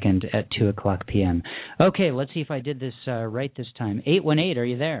 22nd at 2 o'clock p.m. Okay, let's see if I did this right this time. 818, are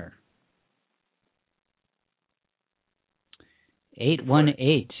you there?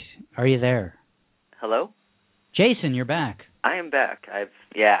 818, are you there? Hello? Jason, you're back. I am back.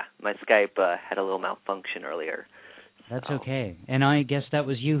 My Skype had a little malfunction earlier. That's okay. And I guess that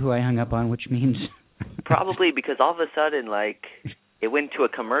was you who I hung up on, which means... Probably because all of a sudden, it went to a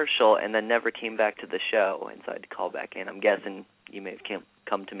commercial and then never came back to the show, and so I had to call back in. I'm guessing you may have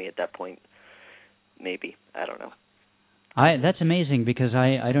come to me at that point. Maybe. I don't know. That's amazing because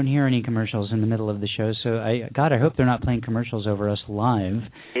I don't hear any commercials in the middle of the show, so I hope they're not playing commercials over us live.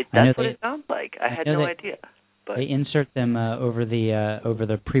 That's what it sounds like. I had no idea. But they insert them over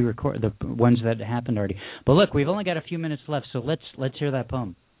the pre-record, the ones that happened already. But look, we've only got a few minutes left, so let's hear that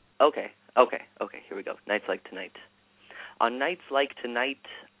poem. Okay, here we go. Nights like tonight. On nights like tonight,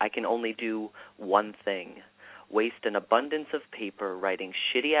 I can only do one thing. Waste an abundance of paper writing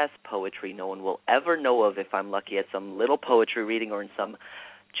shitty-ass poetry no one will ever know of if I'm lucky at some little poetry reading or in some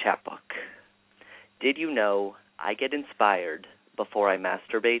chapbook. Did you know I get inspired before I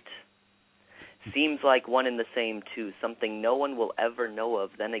masturbate? Seems like one and the same, too, something no one will ever know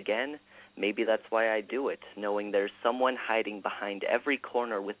of. Then again, maybe that's why I do it, knowing there's someone hiding behind every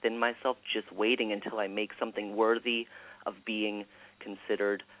corner within myself, just waiting until I make something worthy of being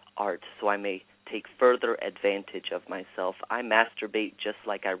considered art, so I may take further advantage of myself. I masturbate just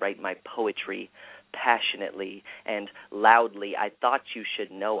like I write my poetry, passionately and loudly. I thought you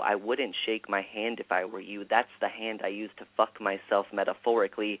should know I wouldn't shake my hand if I were you. That's the hand I use to fuck myself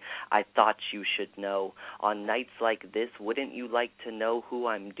metaphorically. I thought you should know. On nights like this, wouldn't you like to know who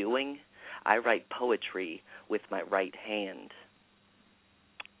I'm doing? I write poetry with my right hand.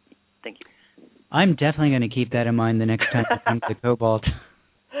 Thank you. I'm definitely going to keep that in mind the next time I come to the Cobalt.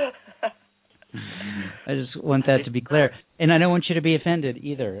 I just want that to be clear. And I don't want you to be offended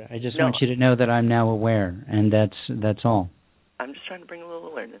either. I just want you to know that I'm now aware, and that's all. I'm just trying to bring a little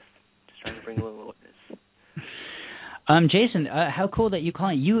awareness. Jason, how cool that you call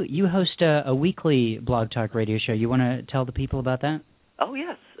it. You host a weekly Blog Talk radio show. You want to tell the people about that? Oh,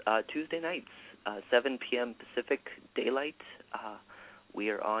 yes. Tuesday nights, 7 p.m. Pacific Daylight. We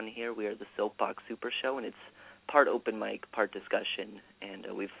are on here. We are the Soapbox Super Show, and it's part open mic, part discussion. And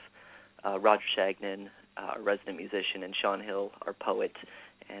we've Roger Shagnon, our resident musician, and Sean Hill, our poet.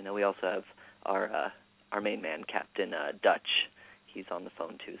 And we also have our main man, Captain Dutch. He's on the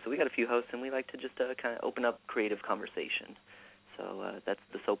phone, too. So we got a few hosts, and we like to just kind of open up creative conversation. So that's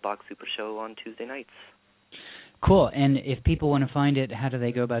the Soapbox Super Show on Tuesday nights. Cool. And if people want to find it, how do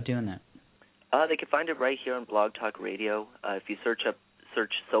they go about doing that? They can find it right here on Blog Talk Radio. If you search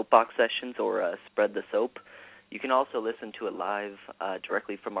Soapbox Sessions or Spread the Soap, you can also listen to it live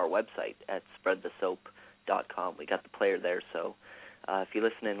directly from our website at spreadthesoap.com. We got the player there, so if you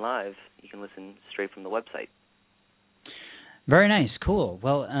listen in live, you can listen straight from the website. Very nice, cool.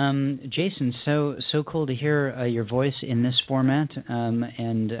 Well, Jason, so cool to hear your voice in this format,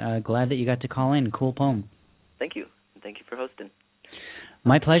 and glad that you got to call in. Cool poem. Thank you. Thank you for hosting.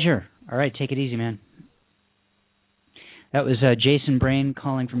 My pleasure. All right, take it easy, man. That was Jason Brain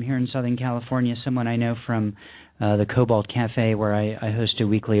calling from here in Southern California, someone I know from the Cobalt Cafe, where I host a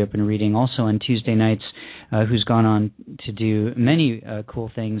weekly open reading, also on Tuesday nights, who's gone on to do many cool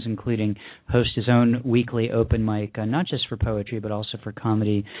things, including host his own weekly open mic, not just for poetry, but also for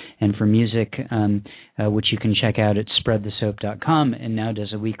comedy and for music, which you can check out at spreadthesoap.com, and now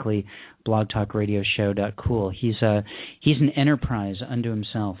does a weekly Blog Talk Radio show. Cool. He's an enterprise unto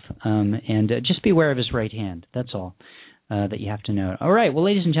himself, and just beware of his right hand. That's all. That you have to know. All right. Well,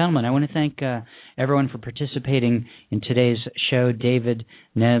 ladies and gentlemen, I want to thank everyone for participating in today's show. David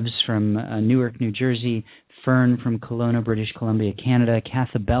Neves from Newark, New Jersey. Fern from Kelowna, British Columbia, Canada.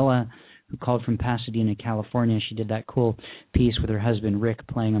 Cathabella, who called from Pasadena, California. She did that cool piece with her husband, Rick,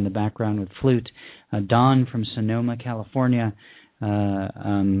 playing on the background with flute. Don from Sonoma, California.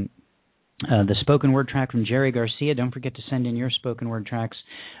 The spoken word track from Jerry Garcia. Don't forget to send in your spoken word tracks,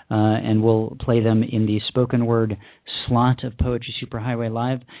 and we'll play them in the spoken word slot of Poetry Superhighway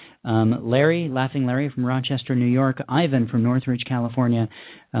Live. Larry, Laughing Larry from Rochester, New York. Ivan from Northridge, California.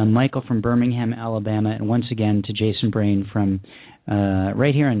 Michael from Birmingham, Alabama. And once again to Jason Brain from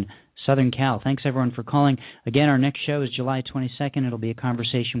right here in Southern Cal. Thanks, everyone, for calling. Again, our next show is July 22nd. It'll be a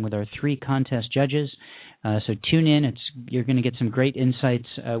conversation with our 3 contest judges. So tune in. You're going to get some great insights,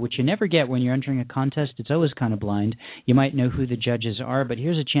 which you never get when you're entering a contest. It's always kind of blind. You might know who the judges are, but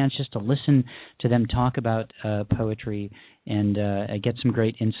here's a chance just to listen to them talk about poetry and get some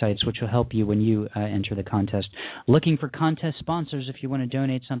great insights, which will help you when you enter the contest. Looking for contest sponsors. If you want to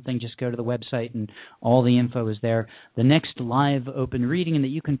donate something, just go to the website, and all the info is there. The next live open reading that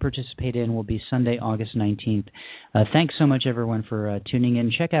you can participate in will be Sunday, August 19th. Thanks so much, everyone, for tuning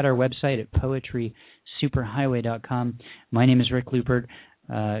in. Check out our website at poetrysuperhighway.com. My name is Rick Lupert.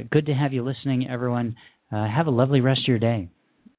 Good to have you listening, everyone. Have a lovely rest of your day.